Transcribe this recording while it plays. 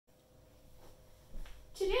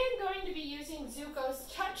to be using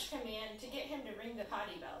Zuko's touch command to get him to ring the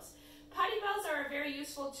potty bells. Potty bells are a very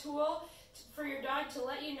useful tool for your dog to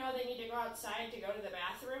let you know they need to go outside to go to the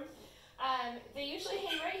bathroom. They usually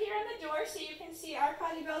hang right here on the door, so you can see our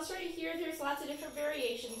potty bells right here. There's lots of different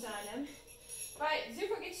variations on them. But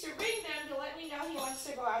Zuko gets to ring them to let me know he wants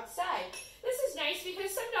to go outside. This is nice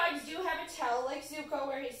because some dogs do have a tell, like Zuko,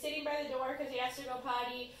 where he's sitting by the door because he has to go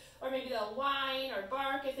potty, or maybe they'll whine or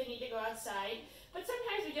bark if they need to go outside. But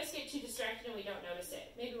sometimes we just get too distracted and we don't notice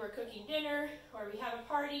it. Maybe we're cooking dinner, or we have a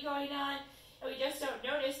party going on, and we just don't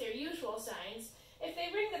notice their usual signs. If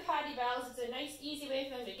they ring the potty bells, it's a nice, easy way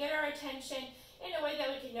for them to get our attention in a way that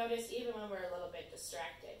we can notice even when we're a little bit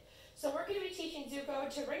distracted. So we're going to be teaching Zuko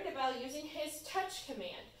to ring the bell using his touch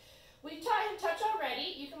command. We've taught him touch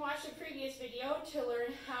already. You can watch the previous video to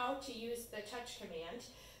learn how to use the touch command.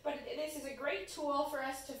 But this is a great tool for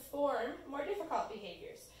us to form more difficult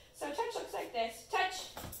behaviors. So touch looks like this.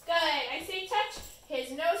 Touch. Good. I say touch. His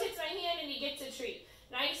nose hits my hand and he gets a treat.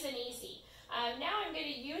 Nice and easy. Now I'm going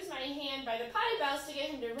to use my hand by the potty bells to get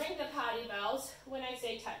him to ring the potty bells when I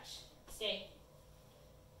say touch. Stay.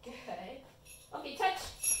 Good. Okay, touch.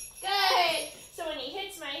 Good. So when he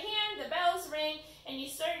hits my hand, the bells ring, and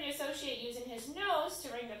he's starting to associate using his nose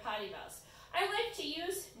to ring the potty bells. I like to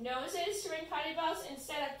use noses to ring potty bells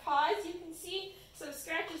instead of paws. You can see some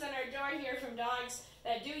scratches on our door here from dogs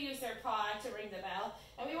that do use their paw to ring the bell.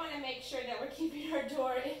 And we want to make sure that we're keeping our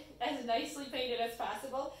door as nicely painted as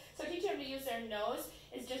possible. So teaching them to use their nose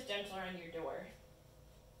is just gentler on your door.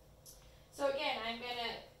 So again, I'm going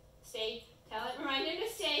to stay, remind him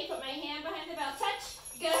to stay, put my hand behind the bell, touch.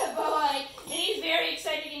 Good boy. And he's very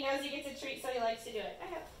excited. He knows he gets a treat, so he likes to do it.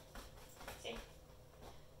 Stay.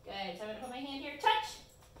 Good. So I'm going to put my hand here, touch.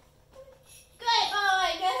 Good boy.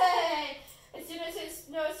 Good. As soon as his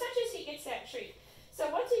nose touches, he gets that treat. So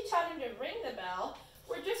once we taught him to ring the bell,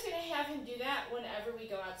 we're just going to have him do that whenever we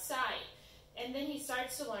go outside. And then he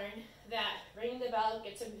starts to learn that ringing the bell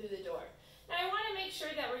gets him through the door. Now I want to make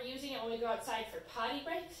sure that we're using it when we go outside for potty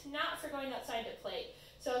breaks, not for going outside to play.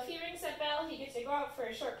 So if he rings that bell, he gets to go out for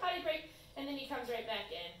a short potty break, and then he comes right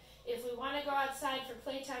back in. If we want to go outside for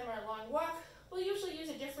playtime or a long walk, we'll usually use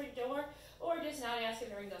a different door, or just not ask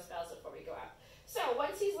him to ring those bells before we go out. So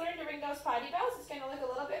once he's learned to ring those potty bells, it's going to look a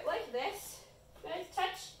little bit like this. Good,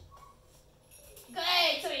 touch.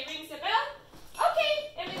 Good, so he rings the bell. Okay,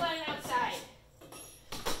 and we let him outside.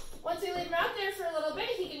 Once we leave him out there for a little bit,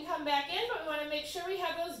 he can come back in, but we want to make sure we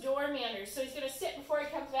have those door manners. So he's going to sit before he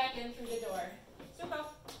comes back in through the door. Zuko.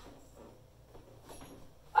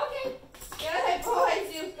 Okay. Good boy,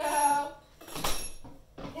 Zuko.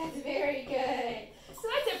 That's very good. So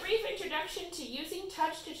that's a brief introduction to using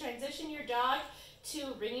touch to transition your dog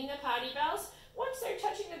to ringing the potty bells. Once they're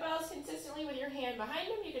touching the bells consistently with your hand behind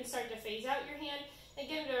them, you can start to phase out your hand and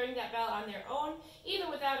get them to ring that bell on their own, even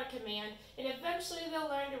without a command. And eventually they'll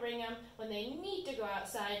learn to ring them when they need to go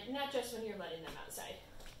outside, not just when you're letting them outside.